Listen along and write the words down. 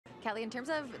Kelly, in terms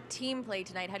of team play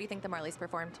tonight, how do you think the Marlies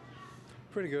performed?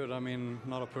 Pretty good. I mean,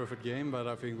 not a perfect game, but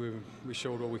I think we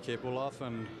showed what we're capable of,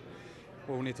 and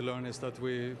what we need to learn is that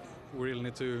we really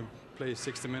need to play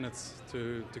 60 minutes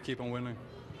to keep on winning.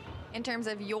 In terms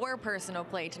of your personal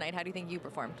play tonight, how do you think you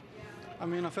performed? I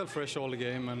mean, I felt fresh all the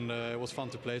game, and it was fun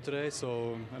to play today.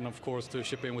 So, and of course, to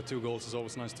chip in with 2 goals is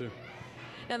always nice too.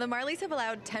 Now, the Marlies have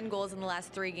allowed 10 goals in the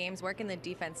last 3 games. Where can the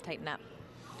defense tighten up?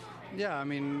 Yeah, I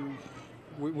mean,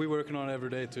 we're working on it every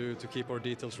day to keep our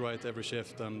details right every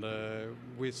shift, and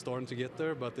we're starting to get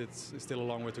there, but it's still a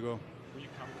long way to go. Were you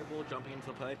comfortable jumping into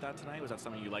the play like that tonight? Was that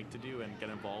something you like to do and get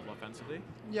involved offensively?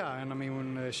 Yeah, and I mean,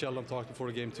 when Sheldon talked before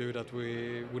the game too, that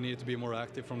we needed to be more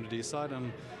active from the D side,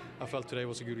 and I felt today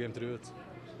was a good game to do it.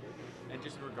 And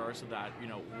just in regards to that,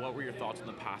 what were your thoughts on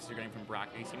the pass you're getting from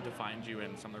Bracken? He seemed to find you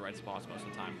in some of the right spots most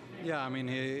of the time. Yeah, I mean,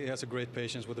 he has a great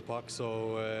patience with the puck,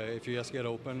 so if you just get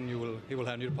open, he will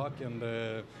hand you the puck, and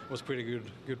it was pretty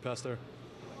good pass there.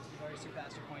 You've already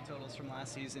surpassed your point totals from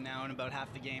last season now in about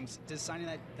half the games. Does signing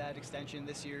that extension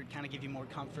this year kind of give you more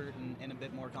comfort and a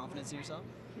bit more confidence in yourself?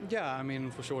 Yeah, I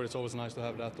mean, for sure, it's always nice to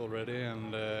have that already,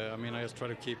 and I mean, I just try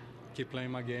to keep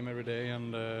playing my game every day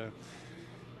and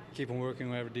keep on working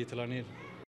on every detail I need.